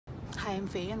Hi, I'm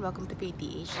Faye and welcome to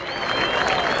faye.th.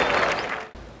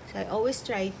 So I always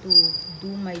try to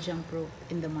do my jump rope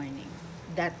in the morning.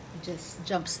 That just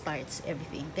jump starts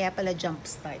everything. Kaya pala jump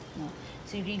start, no?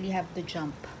 So you really have to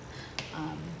jump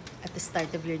at the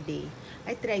start of your day.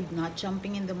 I tried not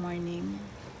jumping in the morning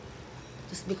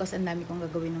just because ang dami kong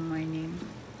gagawin ng morning.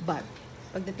 But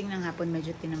pagdating ng hapon,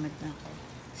 medyo tinamad na ako.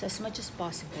 So as much as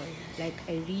possible, like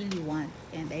I really want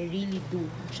and I really do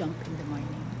jump in the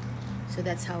morning. So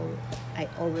that's how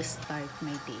I always start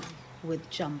my day, with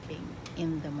jumping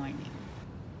in the morning.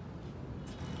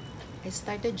 I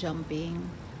started jumping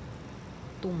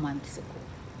 2 months ago.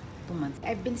 2 months.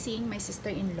 I've been seeing my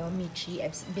sister-in-law, Michi.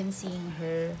 I've been seeing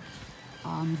her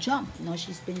jump. No,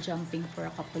 she's been jumping for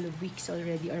a couple of weeks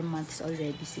already or months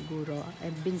already siguro.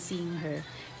 I've been seeing her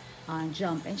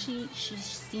jump, and she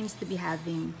seems to be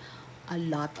having a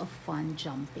lot of fun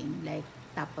jumping. Like,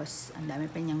 tapos ang dami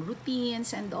pa niyang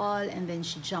routines and all, and then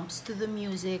she jumps to the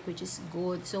music, which is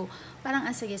good. So parang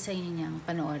ang saya-saya niyang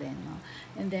panoorin, no?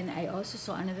 And then I also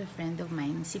saw another friend of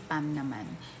mine, si Pam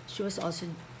naman. She was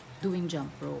also doing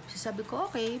jump rope. So sabi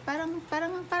ko, okay, parang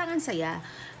ang saya.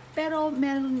 Pero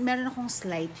meron akong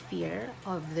slight fear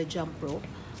of the jump rope,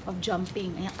 of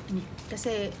jumping.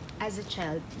 Kasi as a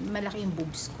child, malaki yung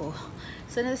boobs ko.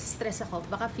 So nasa-stress ako,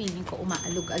 baka feeling ko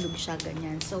umaalog-alog siya,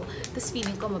 ganyan. So, tas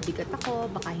feeling ko mabigat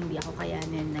ako, baka hindi ako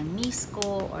kayanin ng knees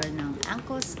ko or ng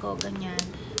ankles ko, ganyan.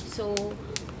 So,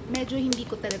 medyo hindi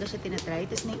ko talaga siya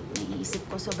tinatry. Tapos naiisip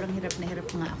ko, sobrang hirap na hirap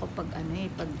nga ako pag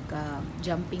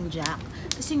jumping jack.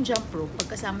 Kasi yung jump rope,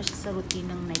 pagkasama siya sa routine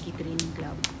ng Nike Training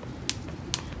Club,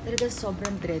 talaga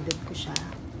sobrang dreaded ko siya.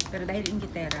 Pero dahil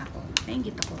ingitera ako,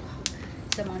 nainggit ako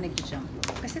sa mga nag-jump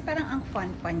rope. Kasi parang ang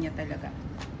fun niya talaga.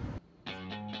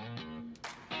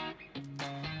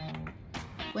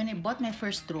 When I bought my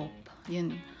first rope,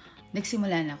 yun,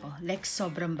 nagsimula na ako. Like,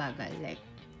 sobrang bagal. Like,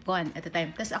 one at a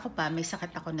time. Tapos ako pa, may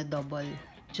sakit ako na double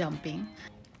jumping.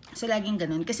 So, laging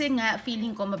ganun. Kasi nga,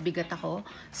 feeling ko mabigat ako.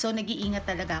 So, nag-iingat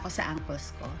talaga ako sa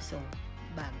ankles ko. So,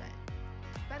 bagal.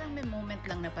 Parang may moment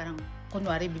lang na parang,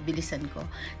 kunwari, bibilisan ko.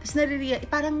 Tapos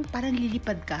parang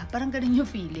lilipad ka. Parang ganun yung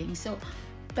feeling. So,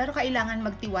 pero kailangan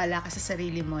magtiwala ka sa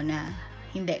sarili mo na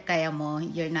hindi, kaya mo.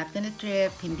 You're not gonna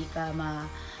trip. Hindi ka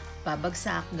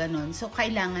babagsak, ganun. So,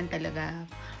 kailangan talaga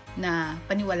na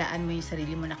paniwalaan mo yung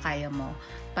sarili mo na kaya mo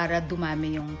para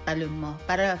dumami yung talon mo,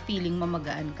 para feeling mo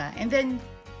magaan ka. And then,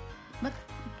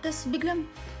 tas biglang,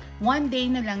 one day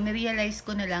na lang, na-realize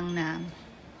ko na lang na,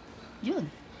 yun,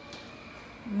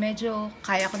 medyo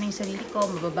kaya ko na yung sarili ko,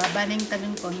 mabababa na yung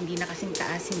talon ko, hindi na kasing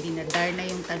taas, hindi na dar na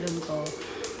yung talon ko,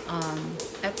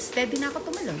 at steady na ako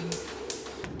tumalon.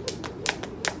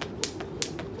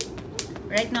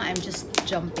 Right now, I'm just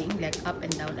jumping, like up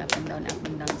and down, up and down, up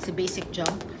and down. It's a basic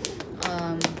jump.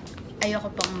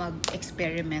 Ayoko pang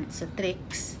mag-experiment sa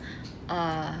tricks.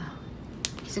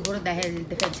 Siguro dahil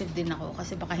defensive din ako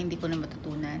kasi baka hindi ko na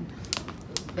matutunan.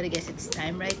 But I guess it's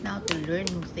time right now to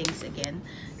learn new things again.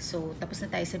 So, tapos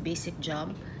na tayo sa basic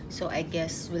jump. So, I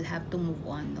guess we'll have to move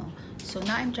on, no? So,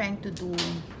 now I'm trying to do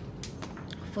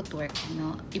footwork,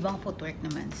 no? Ibang footwork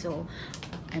naman. So,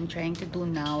 I'm trying to do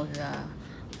now the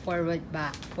forward,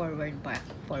 back, forward, back,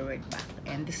 forward, back.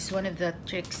 And this is one of the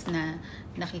tricks na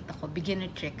nakita ko, beginner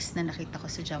tricks na nakita ko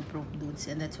sa jump rope dudes,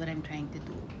 and that's what I'm trying to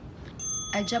do.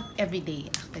 I jump every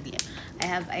day, actually.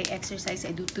 I exercise,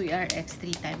 I do TRX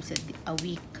 3 times a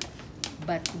week.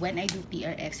 But when I do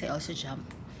TRX, I also jump.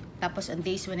 Tapos on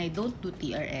days when I don't do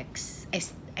TRX,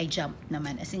 I jump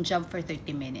naman, as in jump for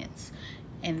 30 minutes.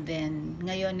 And then,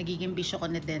 ngayon, nagiging bisyo ko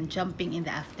na din jumping in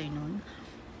the afternoon.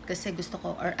 Kasi gusto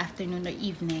ko, or afternoon or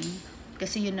evening,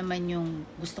 kasi yun naman yung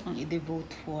gusto kong i-devote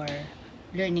for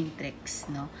learning tricks,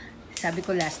 no? Sabi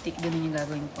ko last week, ganun yung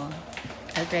gagawin ko.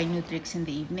 I'll try new tricks in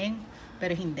the evening,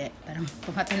 pero hindi. Parang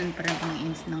tumatalan pa rin akong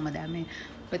ng madami.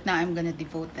 But now I'm gonna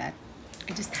devote that.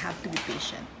 I just have to be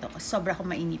patient. Sobra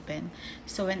akong mainipin.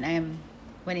 So when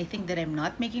I think that I'm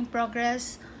not making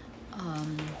progress,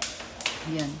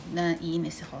 yun,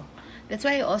 naiinis ako. That's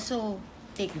why I also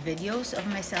take videos of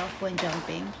myself when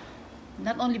jumping,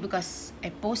 not only because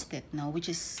I post it now, which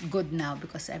is good now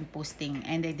because I'm posting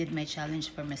and I did my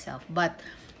challenge for myself, but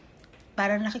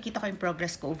para nakikita ko yung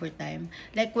progress ko over time.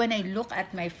 Like when I look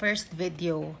at my first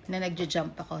video na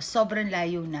nagja-jump ako, sobrang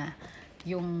layo na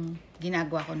yung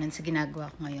ginagawa ko nun sa ginagawa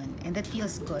ko ngayon, and that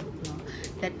feels good, no?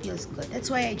 That feels good.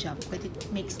 That's why I jump, but it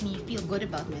makes me feel good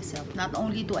about myself. Not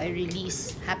only do I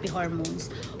release happy hormones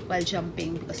while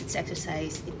jumping because it's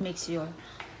exercise, it makes your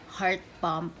heart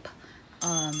pump,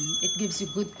 it gives you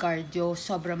good cardio,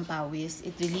 sobrang pawis,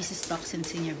 it releases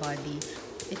toxins in your body.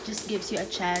 It just gives you a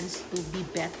chance to be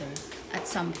better at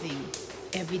something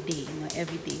every day,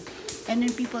 every day. And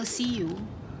when people see you,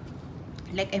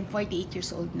 like I'm 48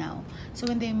 years old now, so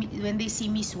when they see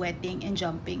me sweating and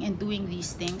jumping and doing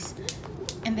these things,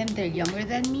 and then they're younger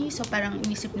than me, so parang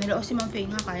inisip nila, oh si Ma'am Faye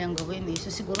nga kayang gawin eh,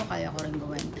 so siguro kaya ko rin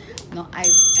gawin. No,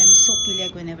 I'm so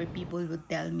kilig whenever people would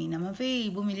tell me na, Ma'am Faye,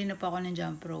 bumili na po ako ng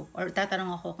jump rope, or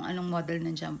tatanong ako kung anong model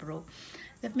ng jump rope.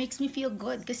 That makes me feel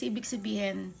good kasi ibig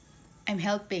sabihin I'm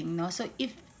helping, no? So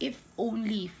if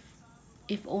only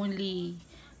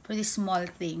for the small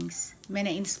things may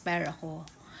na-inspire ako.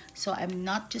 So I'm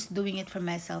not just doing it for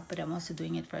myself, but I'm also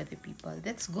doing it for other people.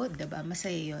 That's good, diba?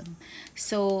 Masaya yun.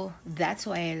 So that's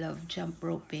why I love jump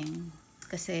roping.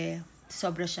 Kasi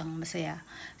sobra siyang masaya.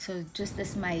 So just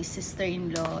as my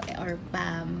sister-in-law or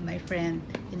Pam, my friend,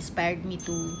 inspired me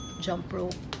to jump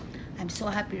rope, I'm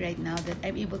so happy right now that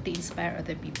I'm able to inspire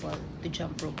other people to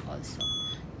jump rope also.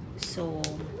 So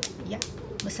yeah,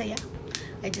 masaya.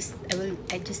 I just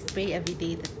pray every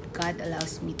day that God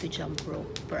allows me to jump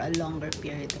rope for a longer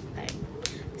period of time.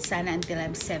 Sana until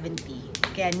I'm 70.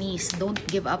 Kaya niece, don't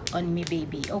give up on me,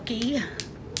 baby. Okay?